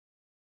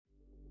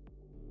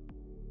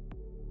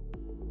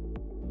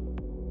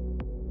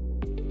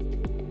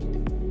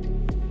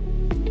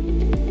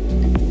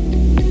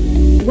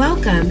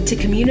Welcome to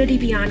Community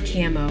Beyond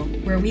Camo,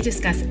 where we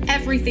discuss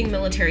everything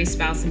military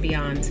spouse and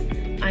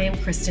beyond. I am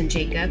Kristen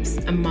Jacobs,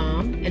 a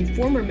mom and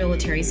former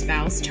military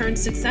spouse turned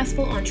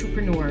successful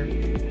entrepreneur.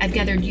 I've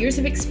gathered years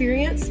of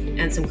experience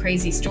and some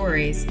crazy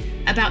stories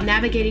about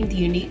navigating the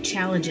unique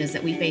challenges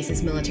that we face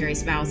as military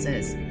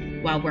spouses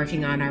while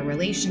working on our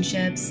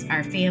relationships,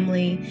 our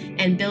family,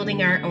 and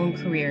building our own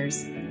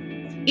careers.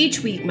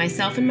 Each week,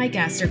 myself and my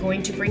guests are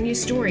going to bring you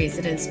stories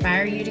that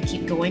inspire you to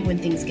keep going when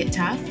things get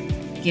tough,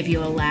 give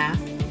you a laugh,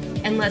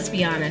 and let's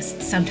be honest,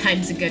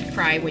 sometimes a good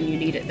cry when you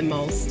need it the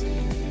most.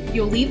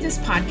 You'll leave this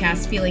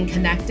podcast feeling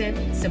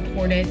connected,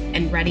 supported,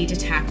 and ready to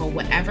tackle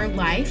whatever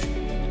life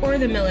or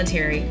the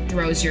military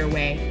throws your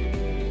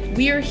way.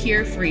 We are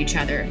here for each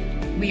other.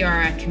 We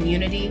are a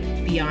community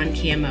beyond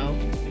camo.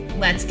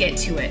 Let's get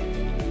to it.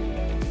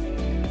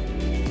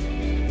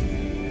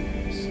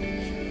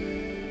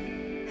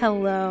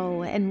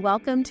 Hello, and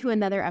welcome to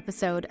another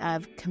episode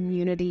of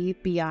Community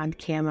Beyond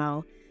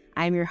Camo.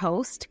 I'm your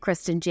host,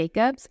 Kristen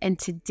Jacobs, and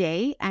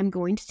today I'm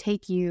going to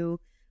take you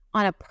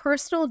on a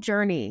personal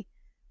journey,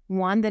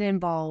 one that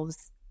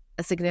involves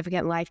a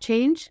significant life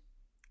change,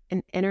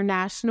 an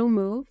international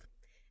move,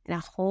 and a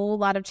whole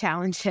lot of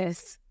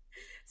challenges.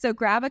 So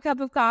grab a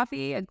cup of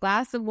coffee, a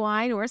glass of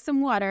wine, or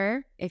some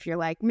water, if you're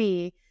like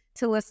me,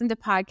 to listen to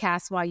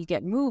podcasts while you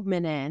get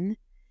movement in,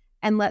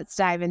 and let's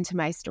dive into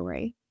my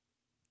story.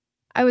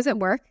 I was at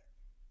work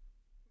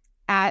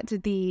at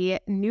the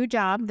new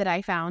job that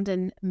I found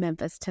in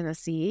Memphis,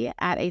 Tennessee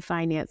at a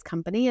finance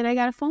company, and I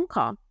got a phone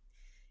call.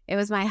 It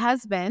was my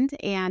husband,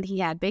 and he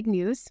had big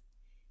news.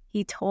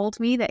 He told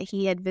me that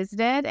he had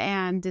visited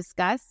and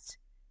discussed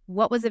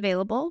what was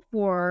available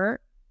for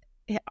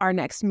our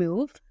next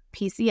move,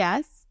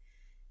 PCS,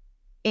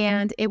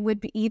 and it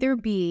would either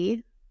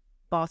be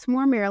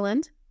Baltimore,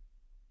 Maryland,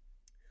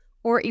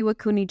 or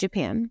Iwakuni,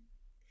 Japan.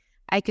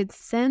 I could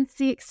sense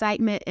the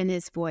excitement in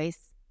his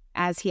voice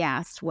as he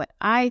asked what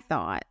I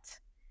thought.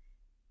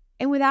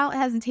 And without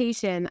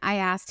hesitation, I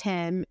asked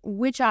him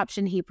which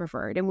option he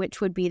preferred and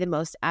which would be the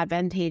most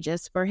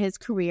advantageous for his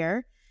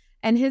career.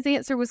 And his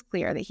answer was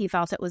clear that he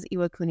felt it was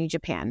Iwakuni,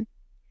 Japan.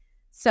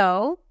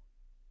 So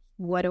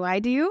what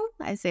do?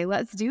 I say,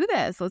 let's do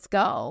this. Let's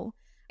go.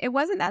 It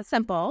wasn't that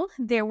simple.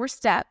 There were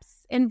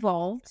steps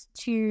involved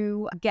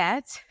to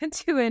get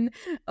to an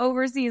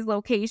overseas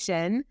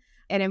location.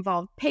 It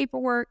involved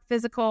paperwork,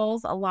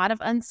 physicals, a lot of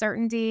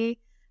uncertainty.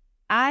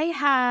 I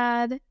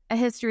had a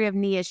history of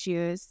knee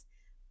issues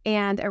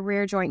and a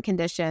rare joint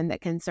condition that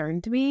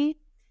concerned me.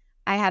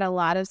 I had a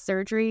lot of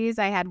surgeries.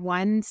 I had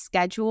one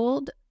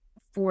scheduled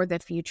for the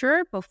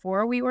future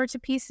before we were to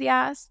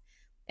PCS,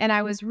 and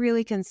I was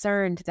really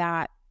concerned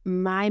that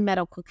my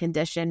medical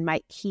condition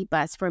might keep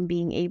us from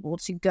being able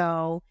to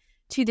go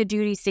to the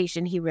duty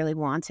station he really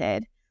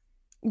wanted.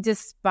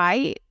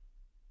 Despite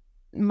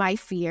my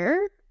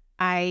fear,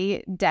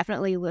 I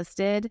definitely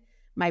listed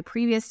my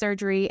previous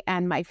surgery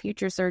and my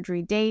future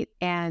surgery date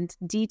and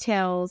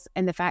details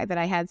and the fact that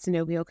I had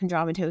synovial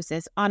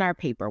chondromatosis on our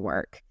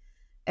paperwork.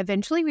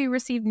 Eventually, we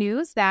received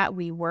news that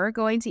we were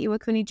going to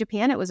Iwakuni,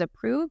 Japan. It was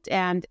approved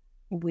and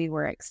we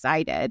were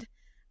excited.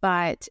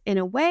 But in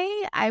a way,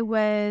 I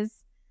was,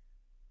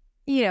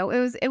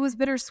 it was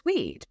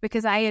bittersweet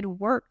because I had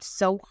worked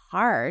so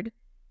hard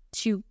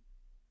to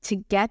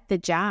get the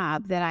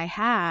job that I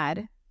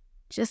had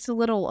just a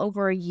little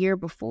over a year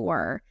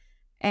before.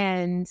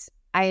 And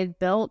I had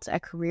built a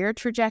career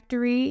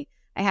trajectory.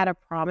 I had a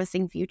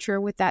promising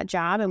future with that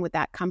job and with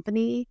that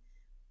company.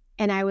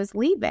 And I was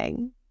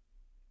leaving.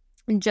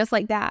 And just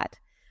like that.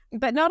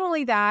 But not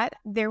only that,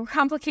 there were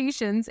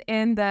complications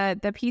in the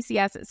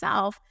PCS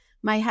itself.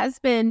 My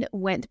husband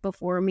went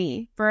before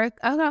me for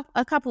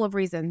a couple of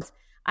reasons.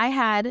 I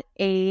had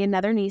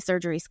another knee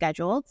surgery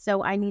scheduled,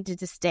 so I needed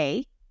to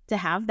stay to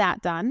have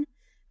that done.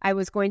 I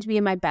was going to be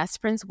in my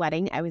best friend's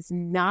wedding. I was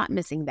not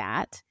missing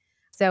that.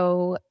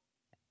 So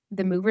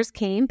the movers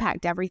came,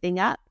 packed everything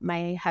up.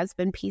 My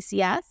husband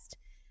PCS'd,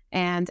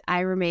 and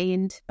I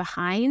remained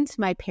behind.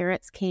 My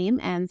parents came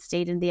and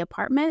stayed in the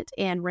apartment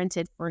and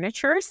rented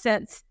furniture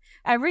since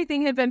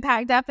everything had been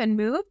packed up and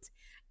moved.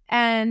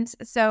 And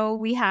so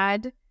we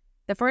had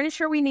the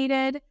furniture we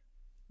needed.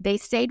 They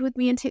stayed with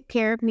me and took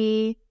care of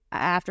me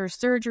after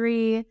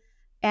surgery.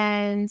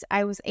 And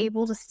I was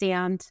able to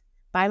stand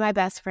by my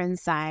best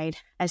friend's side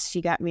as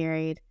she got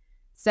married.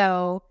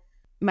 So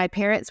my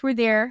parents were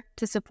there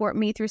to support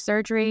me through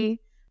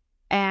surgery.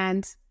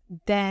 And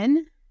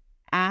then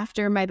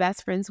after my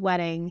best friend's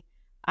wedding,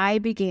 I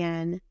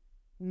began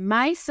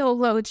my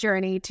solo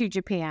journey to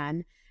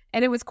Japan.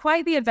 And it was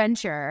quite the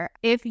adventure.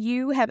 If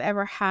you have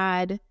ever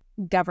had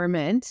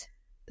government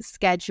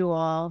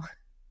schedule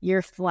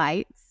your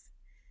flights,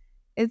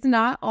 it's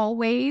not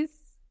always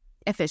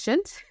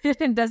efficient.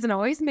 It doesn't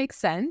always make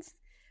sense.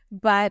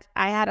 But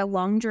I had a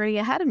long journey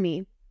ahead of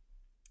me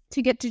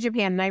to get to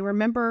Japan. And I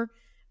remember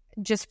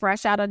just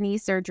fresh out of knee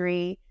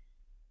surgery,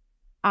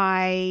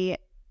 I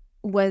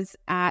was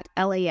at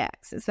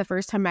LAX. It's the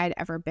first time I'd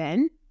ever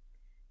been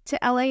to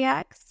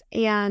LAX.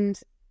 And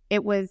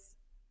it was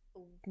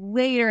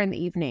later in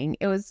the evening.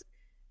 It was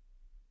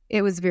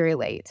It was very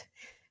late.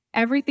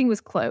 Everything was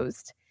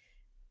closed.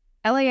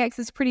 LAX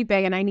is pretty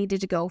big, and I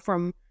needed to go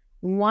from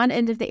one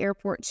end of the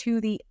airport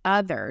to the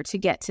other to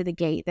get to the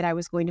gate that I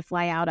was going to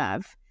fly out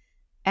of.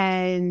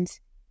 And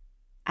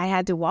I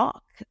had to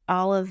walk.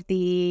 All of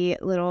the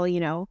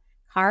little,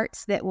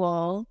 carts that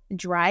will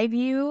drive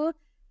you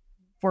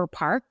were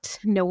parked.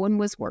 No one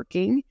was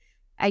working.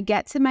 I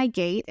get to my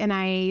gate, and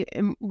I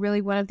am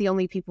really one of the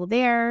only people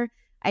there.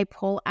 I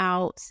pull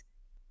out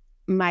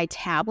my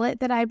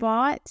tablet that I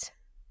bought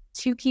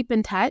to keep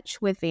in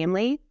touch with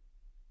family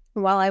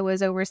while I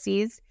was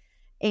overseas,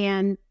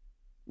 and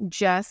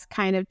just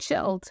kind of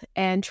chilled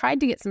and tried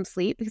to get some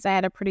sleep because I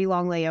had a pretty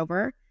long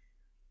layover.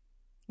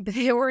 But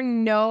there were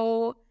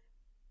no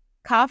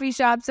coffee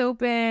shops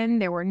open.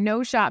 There were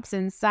no shops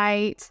in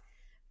sight.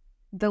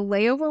 The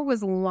layover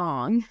was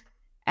long.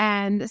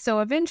 And so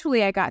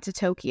eventually I got to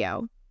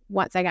Tokyo.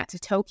 Once I got to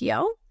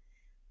Tokyo,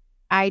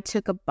 I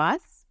took a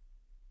bus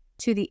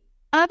to the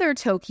other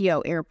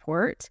Tokyo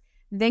airport,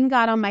 then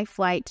got on my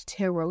flight to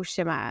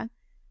Hiroshima.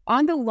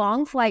 On the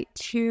long flight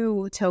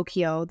to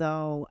Tokyo,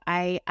 though,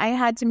 I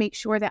had to make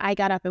sure that I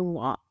got up and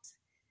walked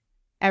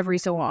every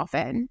so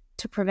often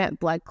to prevent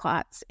blood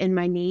clots in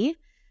my knee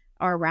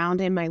or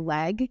around in my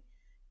leg.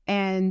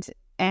 And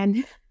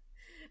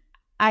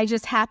I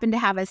just happened to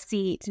have a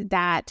seat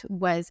that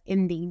was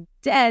in the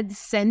dead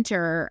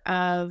center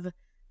of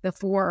the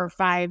 4 or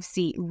 5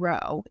 seat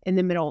row in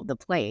the middle of the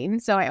plane.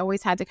 So I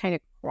always had to kind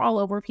of crawl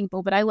over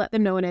people, but I let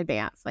them know in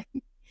advance, like,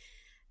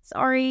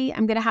 sorry,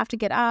 I'm going to have to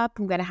get up.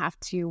 I'm going to have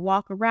to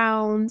walk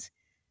around.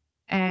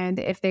 And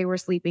if they were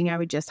sleeping, I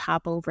would just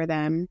hop over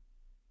them.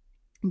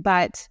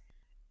 But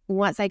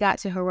once I got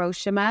to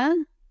Hiroshima,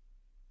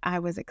 I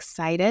was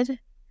excited.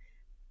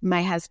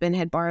 My husband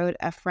had borrowed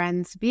a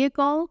friend's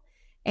vehicle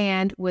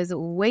and was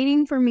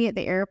waiting for me at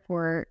the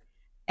airport.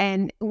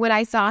 And when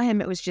I saw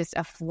him, it was just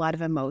a flood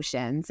of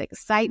emotions.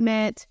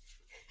 Excitement.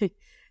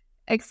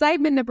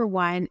 Excitement, number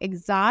one.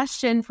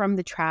 Exhaustion from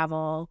the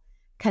travel.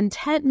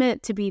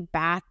 Contentment to be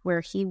back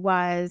where he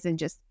was, and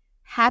just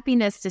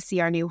happiness to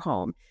see our new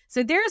home.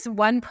 So there's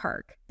one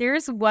perk.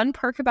 There's one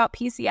perk about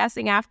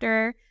PCSing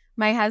after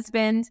my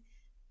husband.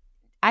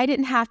 I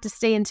didn't have to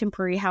stay in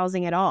temporary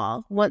housing at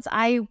all. Once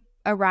I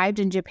arrived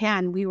in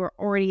Japan, we were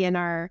already in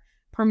our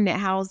permanent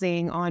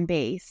housing on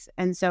base.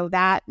 And so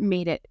that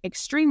made it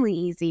extremely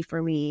easy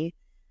for me.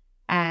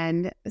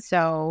 And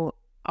so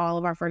all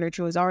of our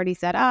furniture was already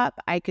set up.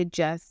 I could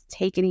just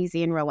take it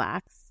easy and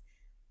relax.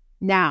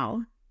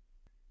 Now,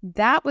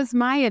 that was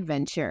my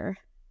adventure,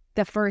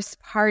 the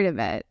first part of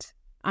it.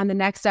 On the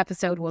next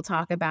episode, we'll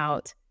talk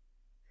about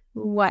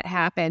what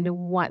happened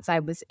once I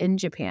was in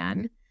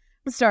Japan,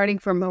 starting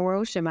from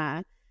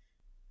Hiroshima.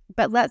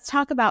 But let's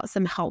talk about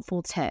some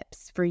helpful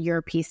tips for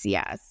your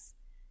PCS.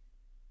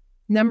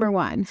 Number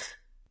one,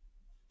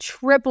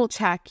 triple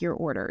check your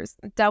orders.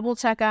 Double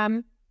check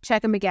them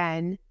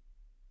again.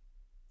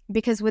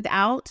 Because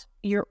without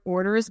your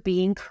orders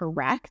being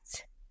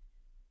correct,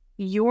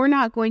 you're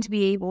not going to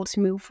be able to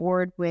move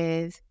forward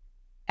with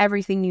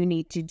everything you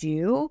need to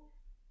do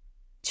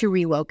to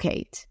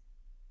relocate.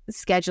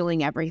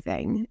 Scheduling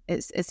everything,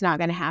 it's not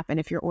going to happen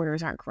if your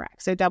orders aren't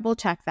correct. So double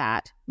check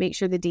that. Make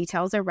sure the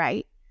details are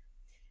right.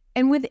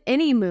 And with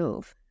any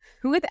move,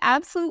 with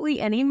absolutely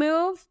any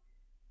move,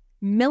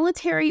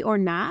 military or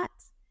not,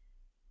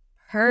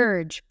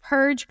 purge.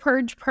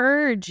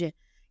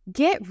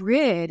 Get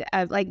rid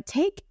of,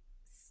 take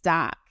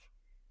stock.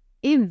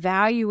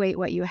 Evaluate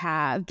what you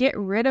have. Get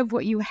rid of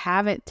what you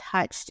haven't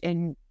touched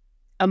in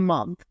a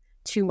month,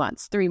 2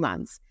 months, 3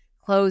 months.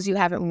 Clothes you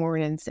haven't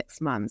worn in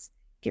 6 months.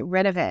 Get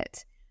rid of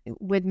it.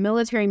 With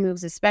military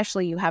moves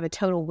especially, you have a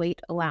total weight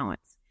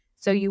allowance.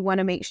 So you want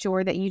to make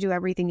sure that you do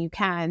everything you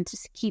can to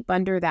keep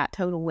under that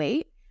total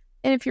weight.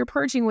 And if you're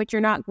purging what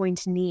you're not going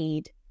to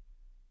need,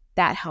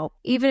 that help,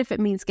 even if it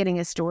means getting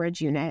a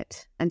storage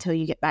unit until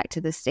you get back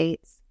to the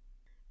States.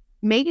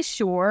 Make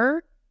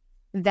sure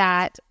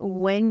that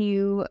when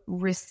you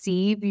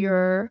receive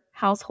your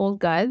household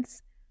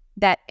goods,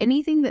 that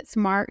anything that's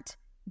marked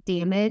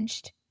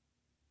damaged,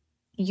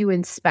 you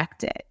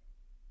inspect it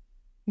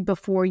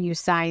before you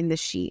sign the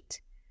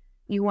sheet.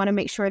 You want to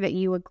make sure that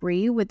you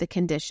agree with the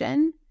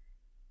condition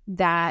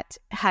that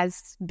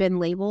has been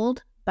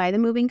labeled by the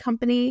moving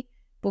company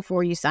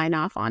before you sign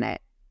off on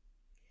it.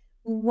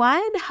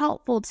 One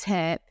helpful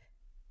tip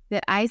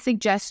that I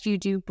suggest you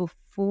do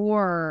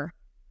before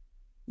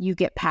you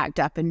get packed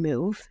up and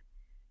move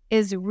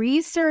is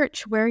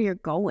research where you're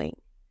going.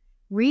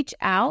 Reach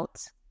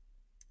out,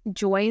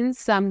 join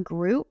some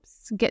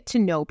groups, get to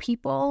know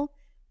people,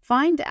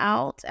 find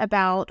out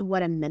about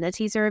what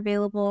amenities are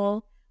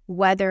available,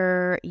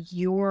 whether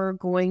you're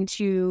going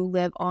to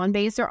live on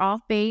base or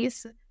off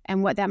base,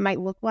 and what that might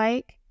look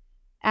like.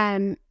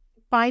 And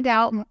find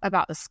out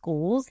about the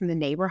schools and the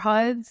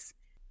neighborhoods.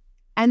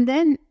 And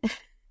then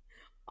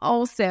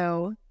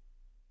also,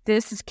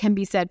 this can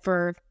be said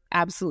for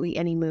absolutely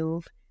any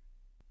move.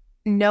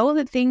 Know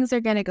that things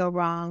are going to go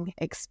wrong.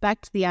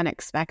 Expect the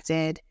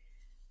unexpected.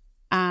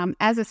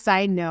 As a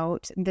side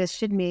note, this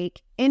should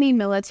make any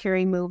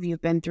military move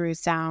you've been through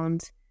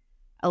sound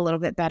a little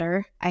bit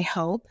better, I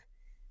hope.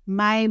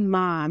 My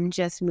mom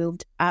just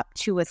moved up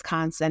to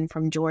Wisconsin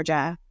from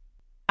Georgia.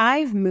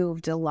 I've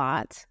moved a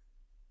lot.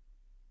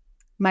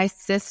 My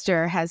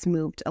sister has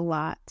moved a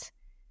lot.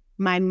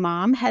 My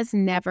mom has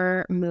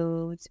never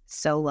moved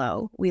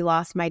solo. We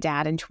lost my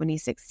dad in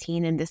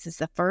 2016, and this is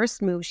the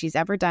first move she's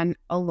ever done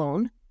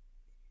alone.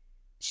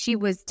 She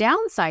was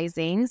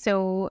downsizing,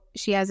 so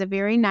she has a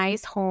very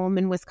nice home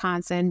in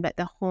Wisconsin, but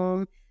the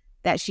home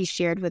that she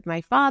shared with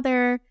my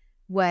father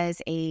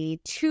was a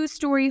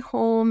 2-story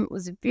home. It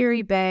was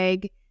very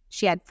big.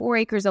 She had 4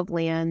 acres of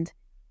land.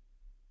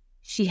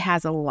 She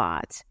has a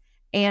lot.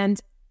 And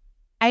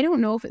I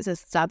don't know if it's a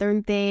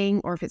Southern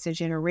thing or if it's a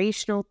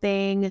generational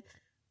thing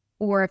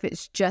or if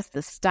it's just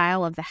the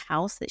style of the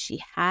house that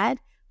she had,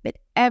 but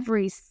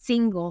every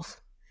single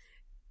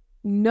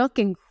nook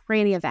and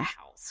cranny of the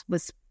house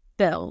was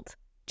filled,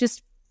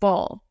 just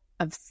full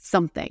of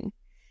something.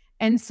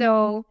 And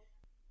so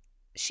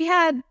she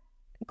had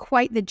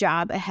quite the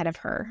job ahead of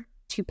her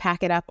to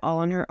pack it up all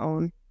on her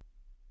own.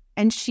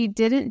 And she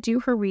didn't do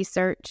her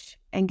research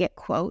and get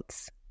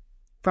quotes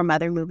from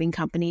other moving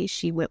companies.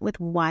 She went with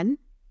one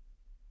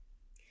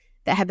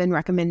that had been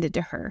recommended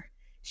to her.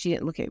 She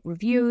didn't look at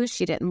reviews.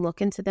 She didn't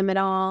look into them at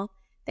all.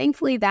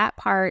 Thankfully, that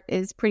part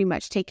is pretty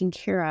much taken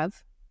care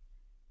of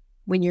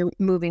when you're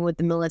moving with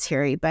the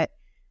military. But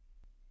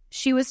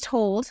she was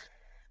told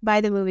by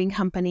the moving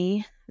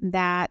company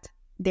that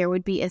there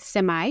would be a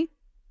semi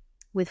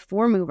with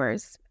 4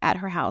 movers at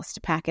her house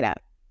to pack it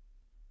up.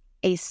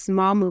 A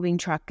small moving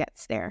truck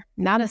gets there,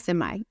 not a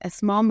semi, a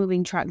small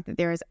moving truck that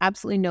there is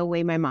absolutely no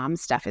way my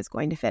mom's stuff is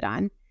going to fit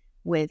on,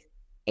 with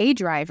a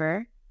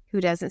driver who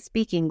doesn't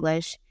speak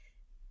English.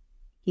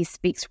 He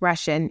speaks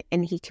Russian,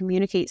 and he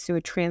communicates through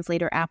a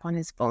translator app on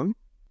his phone.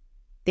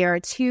 There are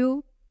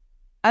 2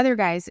 other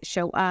guys that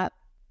show up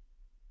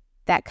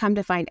that come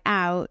to find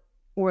out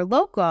were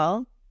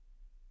local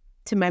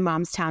to my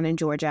mom's town in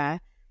Georgia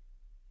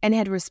and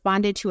had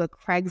responded to a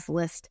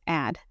Craigslist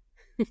ad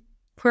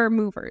for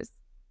movers.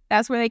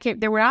 That's where they came.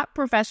 They were not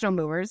professional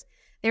movers.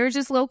 They were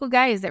just local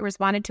guys that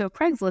responded to a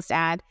Craigslist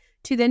ad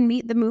to then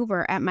meet the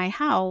mover at my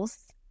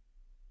house,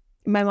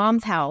 my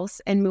mom's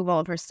house, and move all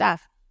of her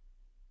stuff.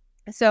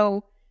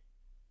 So,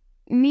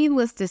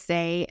 needless to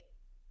say,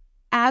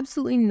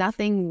 absolutely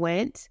nothing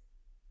went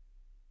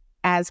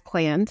as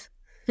planned.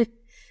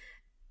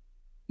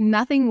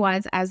 Nothing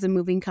was as the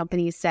moving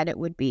company said it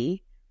would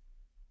be.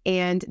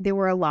 And there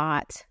were a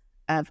lot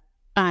of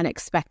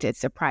unexpected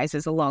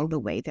surprises along the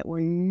way that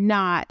were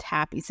not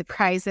happy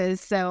surprises.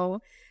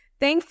 So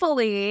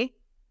thankfully,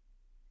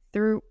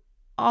 through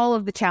all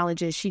of the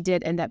challenges, she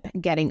did end up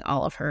getting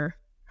all of her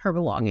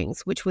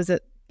belongings, which was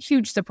a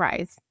huge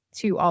surprise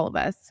to all of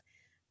us.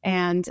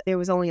 And there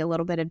was only a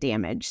little bit of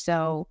damage.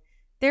 So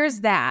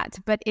there's that,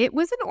 but it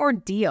was an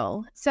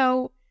ordeal.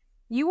 So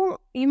you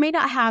may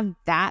not have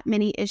that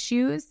many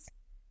issues,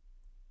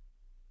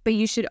 but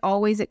you should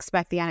always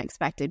expect the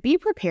unexpected. Be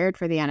prepared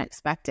for the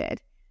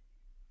unexpected.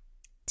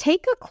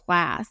 Take a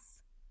class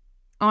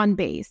on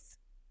base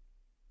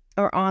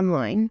or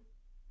online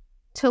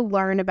to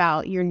learn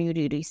about your new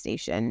duty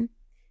station.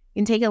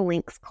 You can take a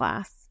links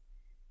class.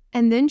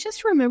 And then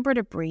just remember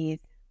to breathe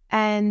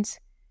and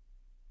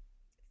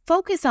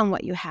focus on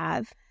what you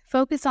have.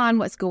 Focus on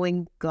what's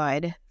going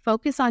good.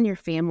 Focus on your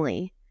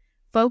family.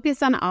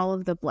 Focus on all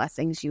of the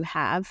blessings you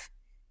have.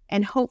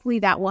 And hopefully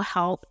that will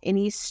help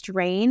any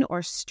strain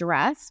or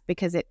stress,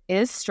 because it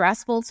is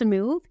stressful to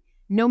move,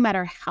 no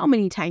matter how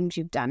many times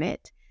you've done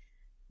it.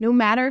 No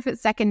matter if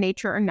it's second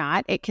nature or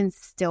not, it can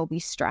still be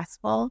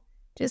stressful.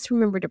 Just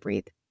remember to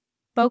breathe.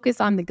 Focus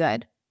on the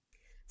good.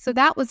 So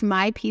that was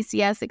my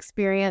PCS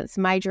experience,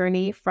 my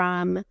journey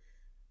from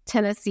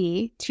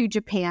Tennessee to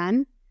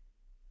Japan.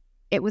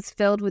 It was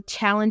filled with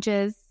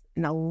challenges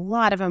and a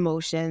lot of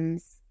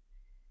emotions.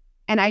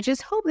 And I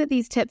just hope that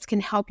these tips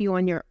can help you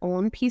on your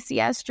own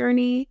PCS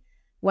journey,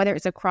 whether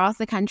it's across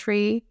the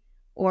country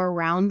or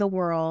around the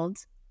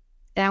world.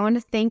 And I want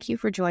to thank you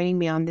for joining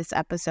me on this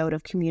episode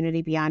of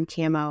Community Beyond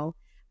Camo.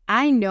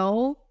 I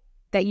know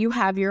that you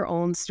have your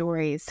own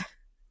stories,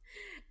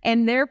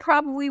 and they're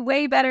probably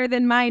way better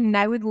than mine, and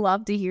I would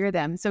love to hear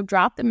them. So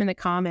drop them in the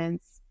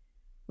comments.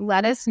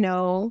 Let us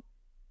know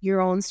your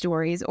own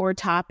stories or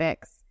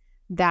topics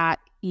that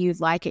you'd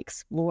like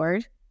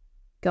explored.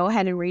 Go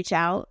ahead and reach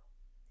out.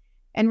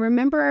 And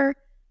remember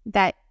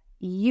that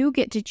you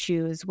get to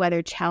choose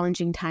whether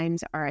challenging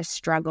times are a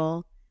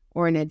struggle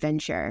or an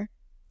adventure.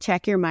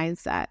 Check your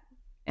mindset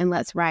and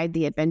let's ride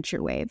the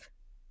adventure wave.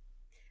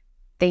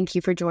 Thank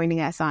you for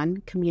joining us on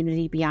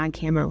Community Beyond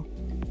Camo.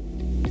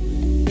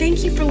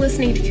 Thank you for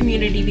listening to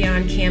Community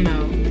Beyond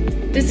Camo.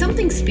 Did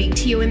something speak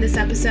to you in this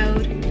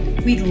episode?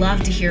 We'd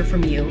love to hear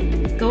from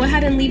you. Go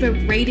ahead and leave a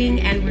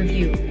rating and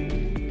review.